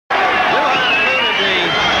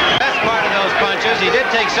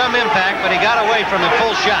take some impact, but he got away from the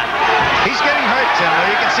full shot. He's getting hurt, Chandler.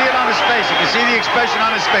 You can see it on his face. You can see the expression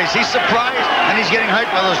on his face. He's surprised, and he's getting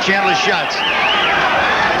hurt by those Chandler shots.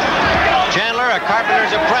 Chandler, a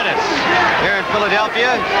carpenter's apprentice here in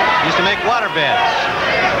Philadelphia, used to make water beds.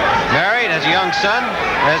 Married, has a young son,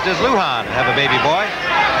 as does Lujan, have a baby boy.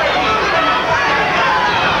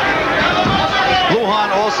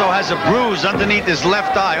 Lujan also has a bruise underneath his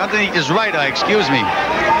left eye, underneath his right eye, excuse me.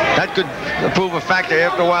 That could prove a factor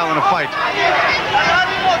after a while in a fight.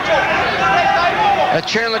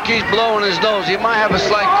 Chandler keeps blowing his nose. He might have a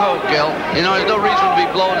slight cold, Gil. You know, there's no reason to be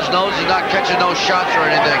blowing his nose. He's not catching no shots or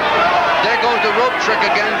anything. There goes the rope trick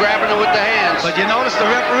again, grabbing it with the hands. But you notice the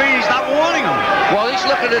referee, he's not warning him. Well, he's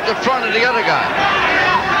looking at the front of the other guy.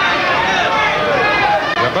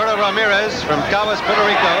 Roberto Ramirez from Caguas, Puerto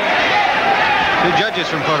Rico. Two judges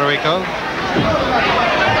from Puerto Rico.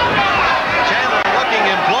 Chandler looking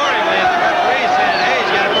imploringly at the referee, saying, hey, he's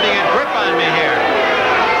got a pretty good grip on me here.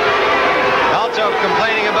 Also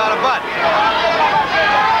complaining about a butt.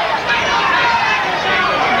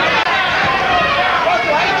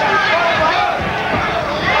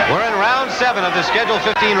 We're in round 7 of the scheduled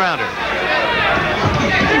 15-rounder. I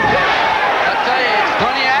tell you, it's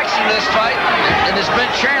plenty of action in this fight, and it's been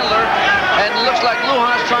Chandler, and it looks like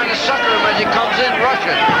Lujan's trying to sucker him as he comes in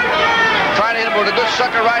rushing. Trying to hit him with a good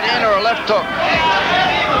sucker right hand or a left hook.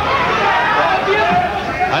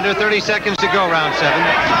 Under 30 seconds to go, round 7.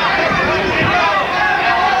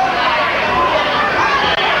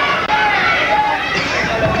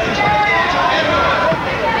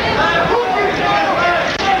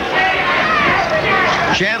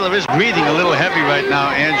 Chandler is breathing a little heavy right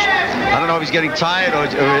now, Ange. I don't know if he's getting tired or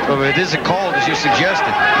it is a cold, as you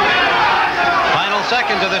suggested. Final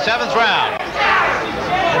seconds of the 7th round.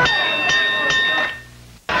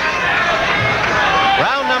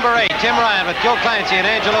 Round number 8, Tim Ryan with Joe Clancy and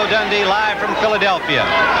Angelo Dundee live from Philadelphia.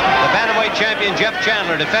 The bantamweight champion Jeff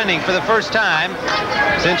Chandler defending for the first time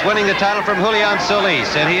since winning the title from Julian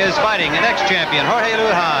Solis, and he is fighting an ex-champion, Jorge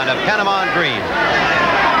Lujan of Panama Green.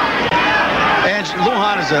 And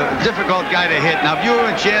Lujan is a difficult guy to hit. Now, if you were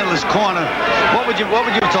in Chandler's corner, what would you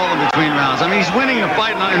have told him between rounds? I mean, he's winning the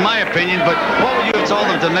fight, in my opinion, but what would you have told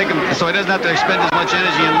him to make him so he doesn't have to expend as much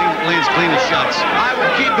energy and lands cleaner shots? I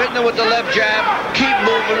would keep hitting him with the left jab, keep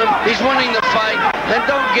moving him. He's winning the fight, and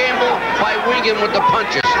don't gamble by winging with the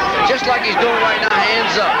punches. Just like he's doing right now,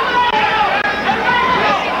 hands up.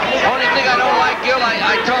 Only thing I don't like, Gil,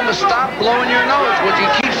 I tell him to stop blowing your nose, which he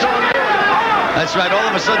keeps on doing. That's right. All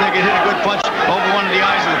of a sudden, they can hit a good punch over one of the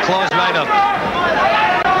eyes and close right up.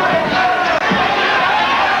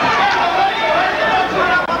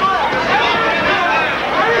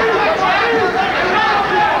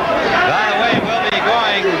 By the way, we'll be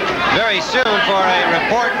going very soon for a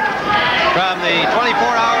report from the 24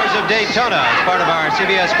 Hours of Daytona as part of our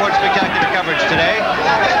CBS Sports Spectacular coverage today.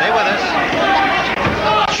 Stay with us.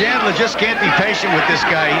 Chandler just can't be patient with this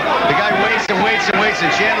guy. The guy waits and waits and waits, and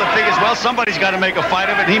Chandler figures, well, somebody's got to make a fight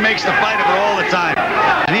of it, and he makes the fight of it all the time.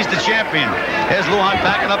 And he's the champion. There's Lujan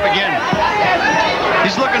backing up again.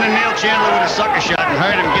 He's looking to nail Chandler with a sucker shot and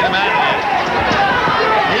hurt him, get him out of there.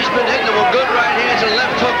 He's been hitting him with good right hands and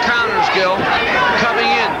left hook counters, Gil, coming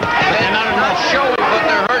in. They're not showing, but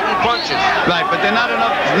they're hurting punches. Right, but they're not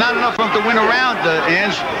enough for him to win a round,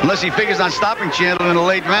 Ange, unless he figures on stopping Chandler in the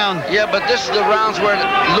late round. Yeah, but this is the rounds where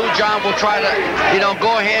Lujan will try to,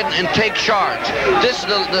 go ahead and take charge. This is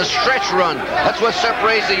the stretch run. That's what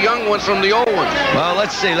separates the young ones from the old ones. Well,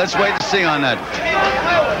 let's see. Let's wait to see on that.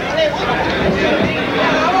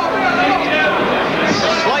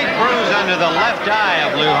 Slight bruise under the left eye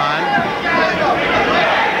of Lujan.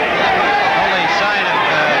 Only sign of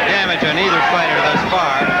damage on either fighter thus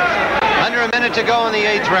far. Under a minute to go in the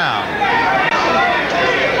 8th round.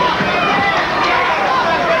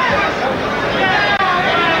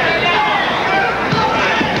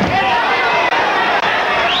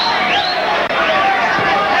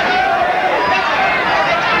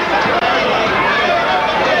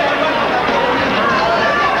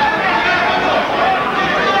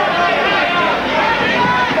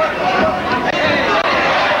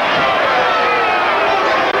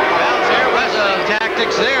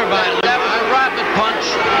 There by that was a rapid punch,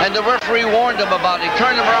 and the referee warned him about it. He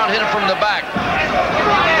turned him around, hit him from the back.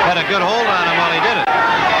 Had a good hold on him while he did it.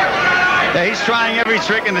 Yeah, he's trying every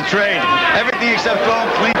trick in the trade. Everything except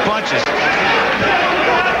throwing clean punches.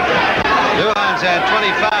 Lujan's had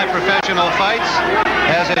 25 professional fights,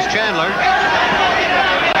 as has Chandler.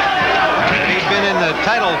 He's been in the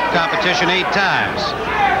title competition 8 times.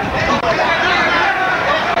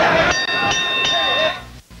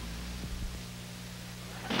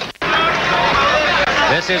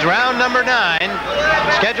 This is round number 9.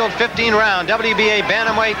 Scheduled 15-round WBA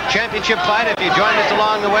Bantamweight Championship fight. If you joined us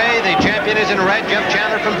along the way, the champion is in red, Jeff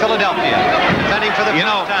Chandler from Philadelphia, defending for the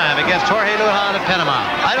first time against Jorge Lujan of Panama.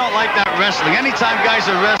 I don't like that wrestling. Anytime guys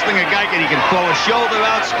are wrestling, a guy he can throw a shoulder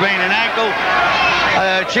out, sprain an ankle.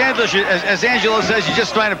 Chandler, as Angelo says, you're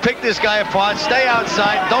just trying to pick this guy apart. Stay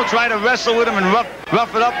outside. Don't try to wrestle with him and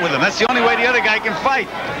rough it up with him. That's the only way the other guy can fight.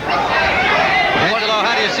 Angelo,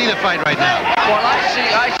 how do you see the fight right now? Well,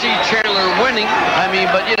 I see Chandler winning. I mean,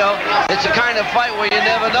 but you know, it's a kind of fight where you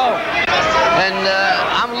never know. And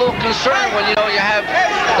I'm a little concerned when you have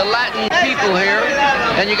the Latin people here,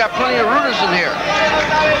 and you got plenty of rooters in here.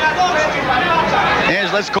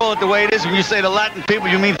 Ange, let's call it the way it is. When you say the Latin people,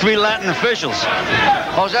 you mean 3 Latin officials.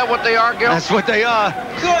 Oh, is that what they are, Gil? That's what they are.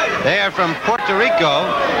 They are from Puerto Rico.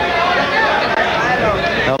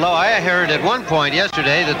 Although I heard at one point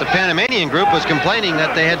yesterday that the Panamanian group was complaining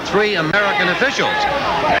that they had 3 American officials,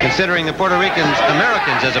 considering the Puerto Ricans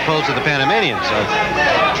Americans as opposed to the Panamanians. So.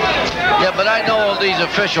 Yeah, but I know all these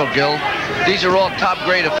officials, Gil. These are all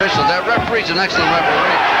top-grade officials. That referee's an excellent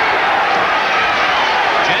referee.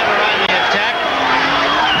 Chandler on the attack.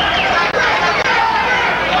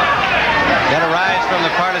 Got a rise from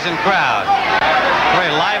the partisan crowd.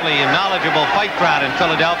 Very lively and knowledgeable fight crowd in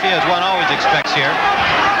Philadelphia, as one always expects here.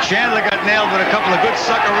 Chandler got nailed with a couple of good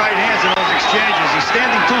sucker right hands in those exchanges. He's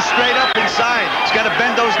standing too straight up inside. He's got to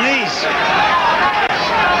bend those knees.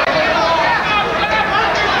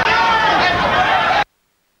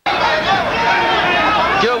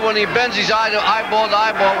 Gil, when he bends his eyeball to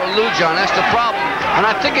eyeball with Lujan, that's the problem. And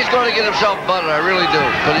I think he's going to get himself buttered. I really do.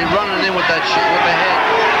 Because he's running in with that shit with the head.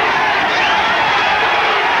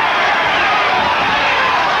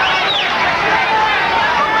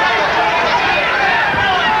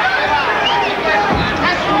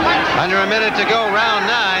 Under a minute to go, round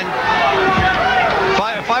 9.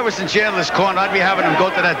 If I was in Chandler's corner, I'd be having him go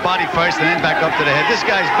to that body first and then back up to the head. This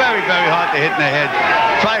guy's very, very hard to hit in the head.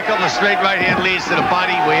 Try a couple of straight right-hand leads to the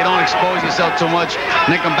body where you don't expose yourself too much, and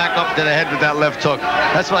then come back up to the head with that left hook.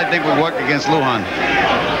 That's what I think would work against Lujan.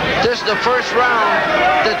 This is the first round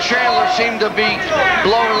that Chandler seemed to be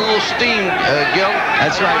blowing a little steam, Gil.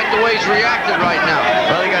 That's right. I like the way he's reacted right now.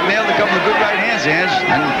 Well, he got nailed a couple of good right hands, Ange.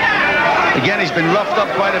 And again, he's been roughed up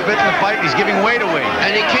quite a bit in the fight. He's giving weight away.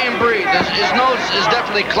 And he can't breathe. His nose is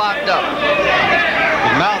definitely clogged up.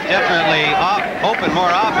 His mouth definitely open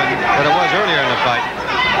more often than it was earlier in the fight.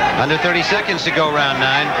 Under 30 seconds to go, round 9.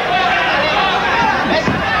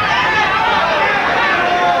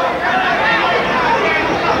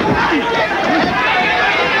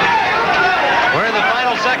 We're in the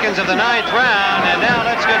final seconds of the 9th round, and now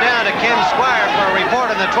let's go down to Ken Squire for a report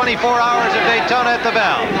on the 24 Hours of Daytona at the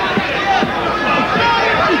Bell.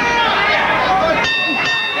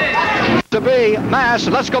 To be mass.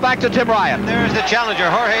 Let's go back to Tim Ryan. There's the challenger,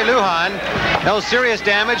 Jorge Lujan. No serious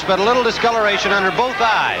damage, but a little discoloration under both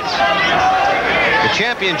eyes. The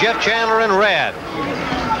champion, Jeff Chandler, in red.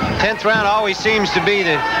 10th round always seems to be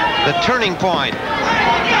the turning point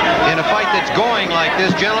in a fight that's going like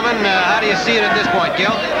this. Gentlemen, how do you see it at this point,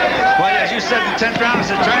 Gil? Well, as you said, the 10th round is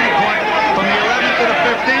a turning point. From the 11th to the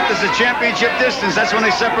 15th is the championship distance. That's when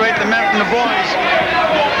they separate the men from the boys.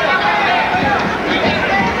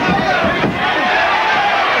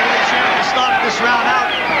 Round out.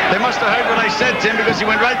 They must have heard what I said, Tim, because he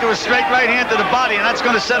went right to a straight right hand to the body, and that's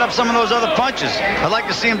going to set up some of those other punches. I'd like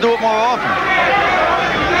to see him do it more often.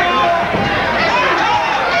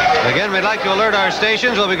 Again, we'd like to alert our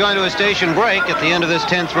stations. We'll be going to a station break at the end of this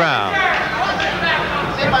 10th round.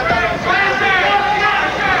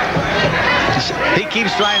 He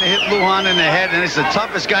keeps trying to hit Lujan in the head, and it's the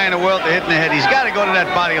toughest guy in the world to hit in the head. He's got to go to that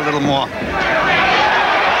body a little more.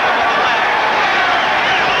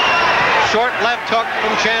 Short left hook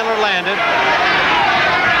from Chandler landed.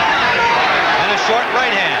 And a short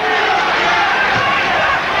right hand.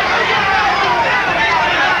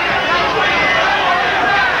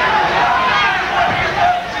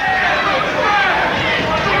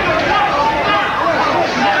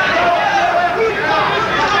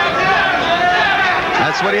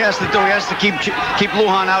 That's what he has to do. He has to keep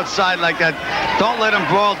Lujan outside like that. Don't let him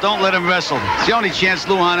brawl. Don't let him wrestle. It's the only chance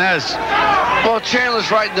Lujan has. Well, Chandler's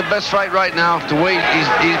fighting the best fight right now. The way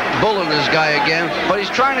he's bullying this guy again. But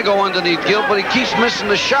he's trying to go underneath Gil, but he keeps missing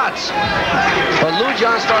the shots. But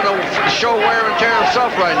Lujan's starting to show wear and tear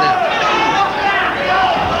himself right now.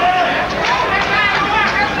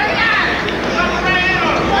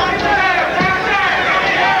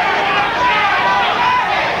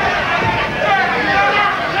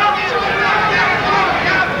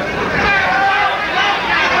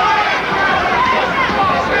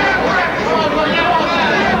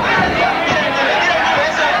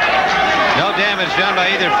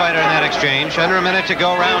 exchange. Under a minute to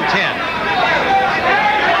go, round 10.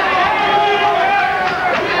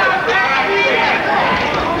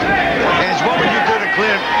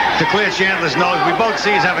 To clear Chandler's nose. We both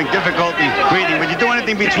see he's having difficulty breathing. Would you do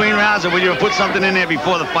anything between rounds, or would you have put something in there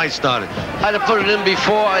before the fight started? I'd have put it in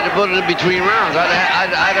before. I'd have put it in between rounds.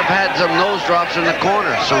 I'd have had some nose drops in the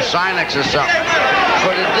corner, some Sinex or something.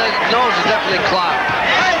 But the nose is definitely clogged.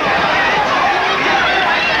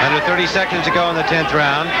 Under 30 seconds to go in the 10th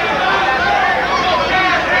round.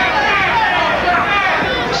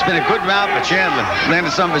 It's been a good round for Chandler.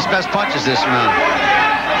 Landed some of his best punches this round.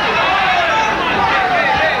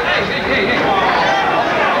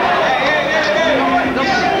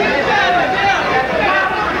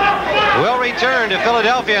 We'll return to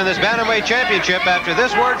Philadelphia in this Bantamweight Championship after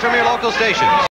this word from your local station.